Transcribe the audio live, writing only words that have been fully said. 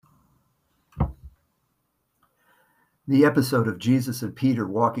The episode of Jesus and Peter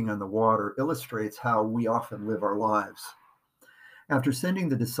walking on the water illustrates how we often live our lives. After sending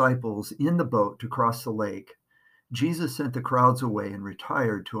the disciples in the boat to cross the lake, Jesus sent the crowds away and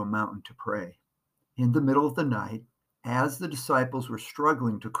retired to a mountain to pray. In the middle of the night, as the disciples were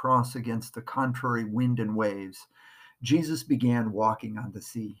struggling to cross against the contrary wind and waves, Jesus began walking on the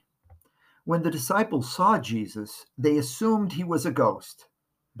sea. When the disciples saw Jesus, they assumed he was a ghost.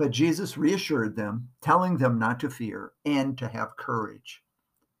 But Jesus reassured them, telling them not to fear and to have courage.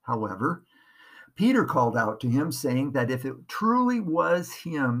 However, Peter called out to him, saying that if it truly was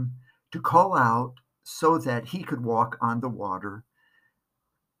him, to call out so that he could walk on the water.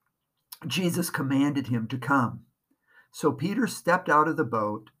 Jesus commanded him to come. So Peter stepped out of the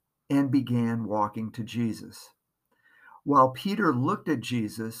boat and began walking to Jesus. While Peter looked at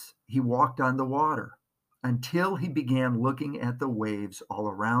Jesus, he walked on the water until he began looking at the waves all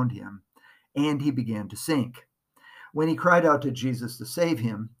around him, and he began to sink. When he cried out to Jesus to save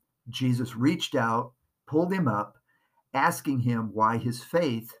him, Jesus reached out, pulled him up, asking him why his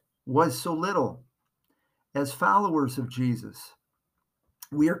faith was so little. As followers of Jesus,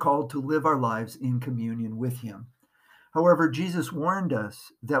 we are called to live our lives in communion with him. However, Jesus warned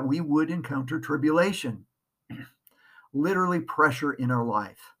us that we would encounter tribulation, literally pressure in our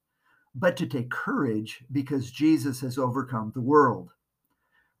life, but to take courage because Jesus has overcome the world.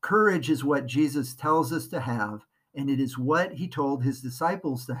 Courage is what Jesus tells us to have, and it is what he told his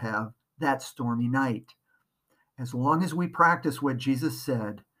disciples to have that stormy night. As long as we practice what Jesus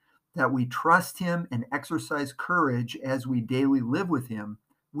said, that we trust him and exercise courage as we daily live with him,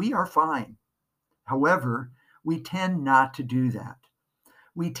 we are fine. However, we tend not to do that.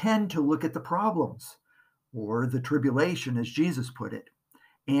 We tend to look at the problems, or the tribulation, as Jesus put it,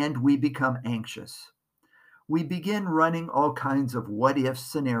 and we become anxious. We begin running all kinds of what-if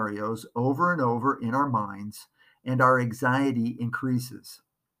scenarios over and over in our minds, and our anxiety increases.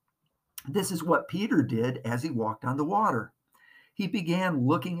 This is what Peter did as he walked on the water. He began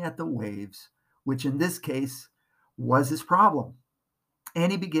looking at the waves, which in this case was his problem,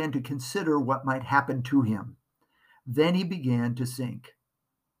 and he began to consider what might happen to him. Then he began to sink.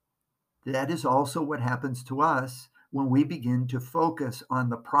 That is also what happens to us when we begin to focus on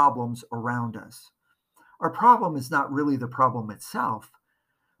the problems around us. Our problem is not really the problem itself,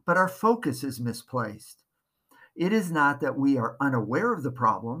 but our focus is misplaced. It is not that we are unaware of the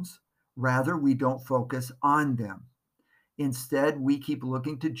problems, rather, we don't focus on them. Instead, we keep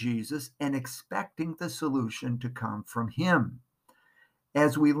looking to Jesus and expecting the solution to come from him.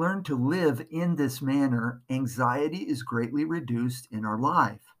 As we learn to live in this manner, anxiety is greatly reduced in our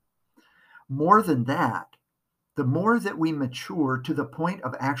life. More than that, the more that we mature to the point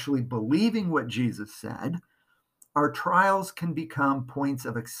of actually believing what Jesus said, our trials can become points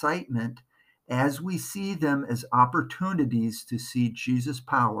of excitement as we see them as opportunities to see Jesus'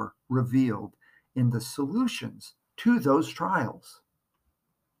 power revealed in the solutions to those trials.